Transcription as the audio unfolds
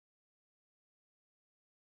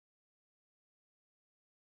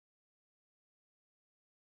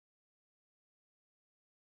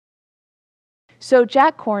So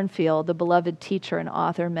Jack Kornfield, the beloved teacher and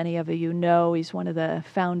author, many of you know, he's one of the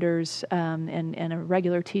founders and a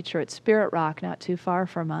regular teacher at Spirit Rock, not too far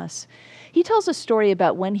from us. He tells a story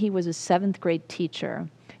about when he was a 7th grade teacher,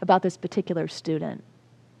 about this particular student.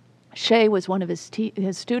 Shay was one of his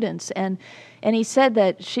students, and he said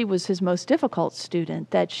that she was his most difficult student,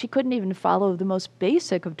 that she couldn't even follow the most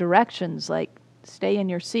basic of directions, like stay in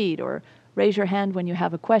your seat or raise your hand when you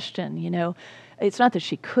have a question, you know. It's not that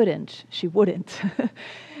she couldn't, she wouldn't.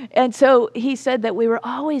 And so he said that we were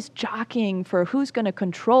always jockeying for who's going to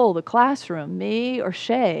control the classroom, me or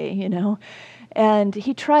Shay, you know. And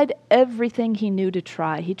he tried everything he knew to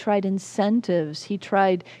try. He tried incentives. He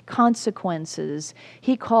tried consequences.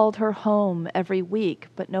 He called her home every week,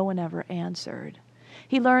 but no one ever answered.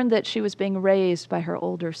 He learned that she was being raised by her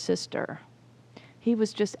older sister. He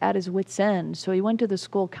was just at his wit's end, so he went to the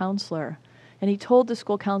school counselor, and he told the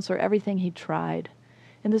school counselor everything he tried.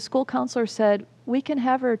 And the school counselor said, "We can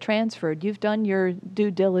have her transferred. You've done your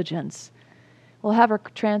due diligence. We'll have her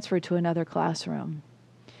transferred to another classroom."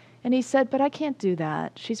 And he said, "But I can't do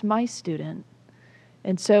that. She's my student."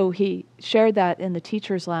 And so he shared that in the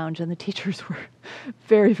teacher's lounge, and the teachers were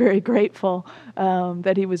very, very grateful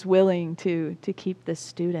that he was willing to keep this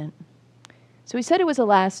student. So he said it was the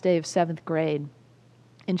last day of 7th grade,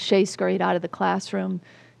 and Shay scurried out of the classroom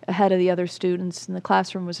ahead of the other students, and the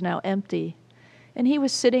classroom was now empty. And he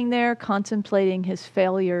was sitting there contemplating his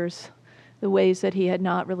failures, the ways that he had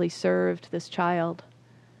not really served this child.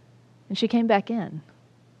 And she came back in.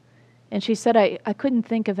 And she said, I couldn't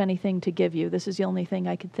think of anything to give you. This is the only thing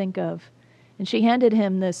I could think of. And she handed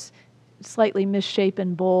him this slightly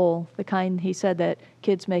misshapen bowl, the kind, he said, that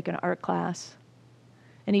kids make in art class.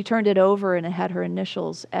 And he turned it over, and it had her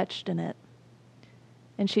initials etched in it.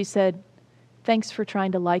 And she said, "Thanks for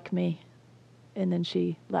trying to like me." And then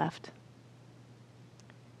she left.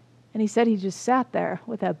 And he said he just sat there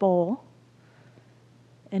with that bowl.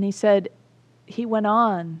 And he said he went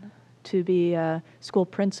on to be a school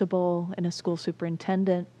principal and a school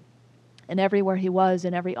superintendent. And everywhere he was,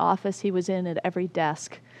 in every office he was in, at every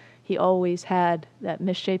desk, he always had that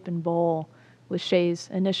misshapen bowl with Shay's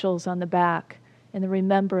initials on the back and the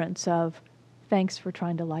remembrance of, "Thanks for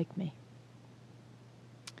trying to like me."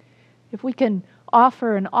 If we can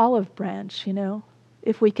offer an olive branch, you know,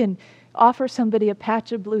 if we can offer somebody a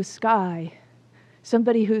patch of blue sky,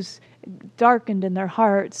 somebody who's darkened in their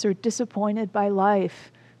hearts or disappointed by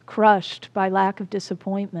life, crushed by lack of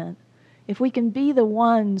disappointment, if we can be the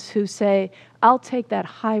ones who say, "I'll take that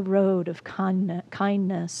high road of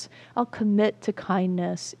kindness, I'll commit to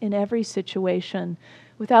kindness in every situation,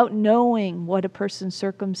 without knowing what a person's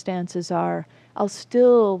circumstances are, I'll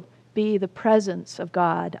still be the presence of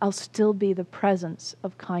God. I'll still be the presence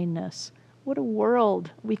of kindness." What a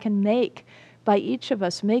world we can make by each of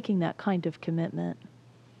us making that kind of commitment.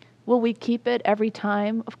 Will we keep it every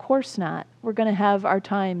time? Of course not. We're going to have our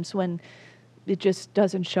times when it just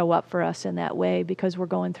doesn't show up for us in that way because we're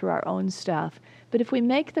going through our own stuff. But if we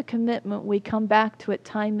make the commitment, we come back to it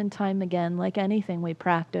time and time again, like anything we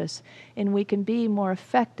practice, and we can be more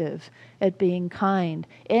effective at being kind,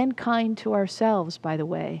 and kind to ourselves, by the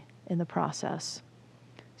way, in the process.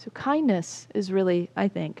 So kindness is really, I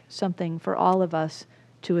think, something for all of us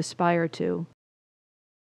to aspire to.